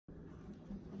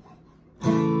You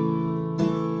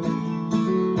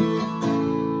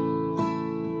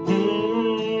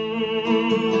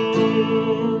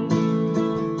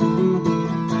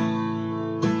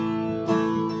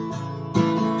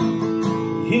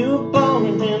were born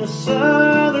in a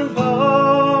southern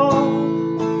fall.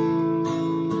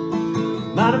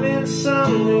 Might have been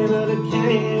Sunday, but I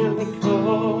can't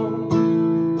recall.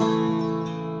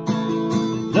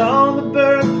 And all the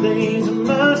birthdays I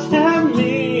must have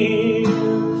missed,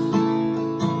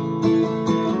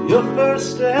 your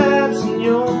first steps and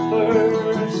your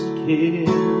first kiss.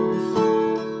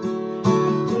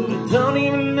 But I don't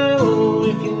even know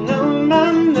if you know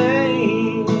my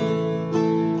name.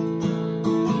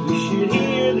 You should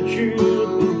hear the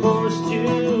truth before it's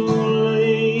too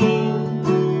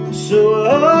late. So I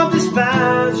hope this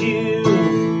finds you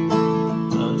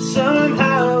on some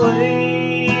highway.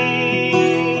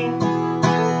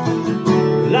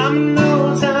 Well, I'm an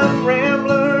old-time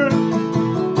rambler. I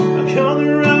call the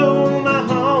road my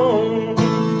home.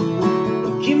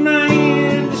 Keep my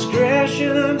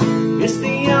indiscretion, it's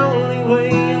the only way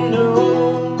you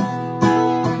know. A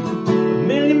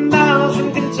million miles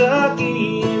from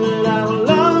Kentucky, but I will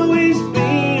always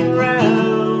be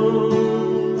around.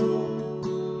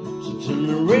 So turn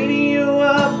the radio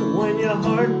up when your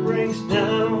heart breaks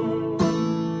down.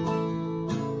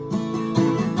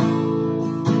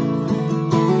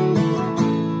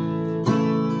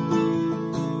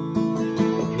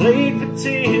 I played for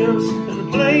tips and I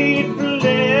played for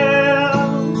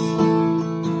laughs.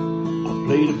 I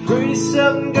played a pretty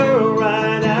southern girl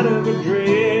right out of her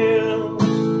dress.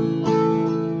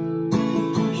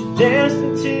 She danced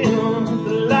until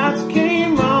the lights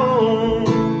came on.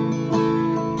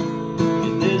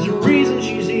 And there's a reason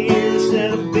she's here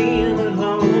instead of being at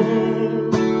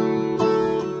home.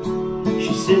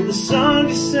 She said the song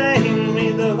you sang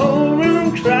made the whole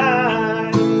room cry.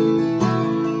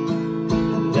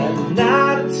 That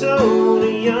night I told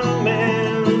a young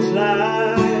man's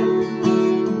lie.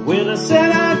 When I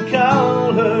said I'd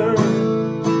call her,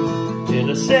 then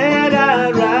I said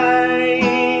I'd write.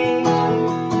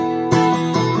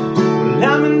 Well,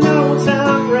 I'm an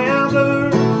old-time rambler.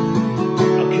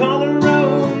 I call the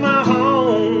road my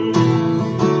home.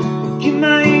 Keep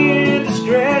my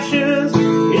indiscretions,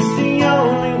 it's the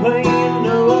only way you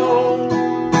know.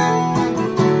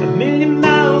 A million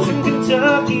miles from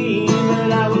Kentucky,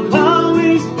 but I will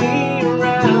always be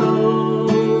around.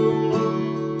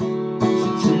 So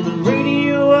turn the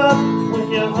radio up when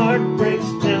your heart breaks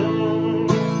down.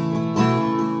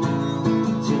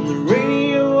 Turn the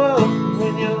radio up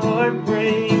when your heart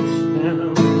breaks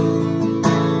down.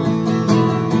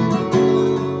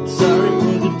 I'm sorry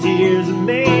for the tears that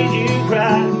made you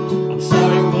cry. I'm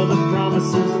sorry for the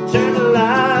promises that turned to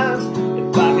lies.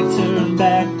 If I could turn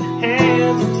back the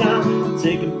hands of time,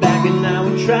 take it back and I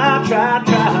would try to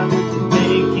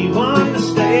make you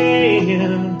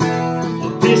understand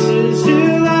that this is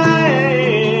who I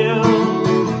am.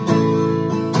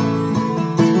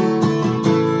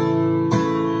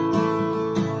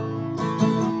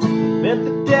 Met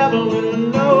the devil in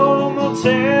an old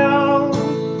motel.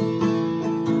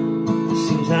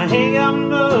 Seems I ain't got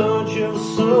much of a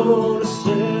soul to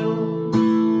sell.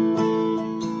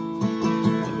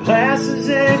 The glass is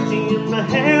empty and my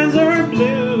hands are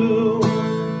blue.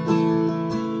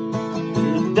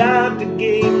 And the doctor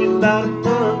gave me about a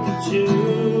month or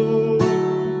two.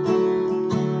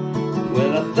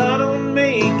 Well, I thought I would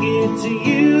make it to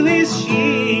you this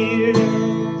year.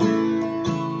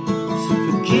 So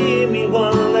forgive me while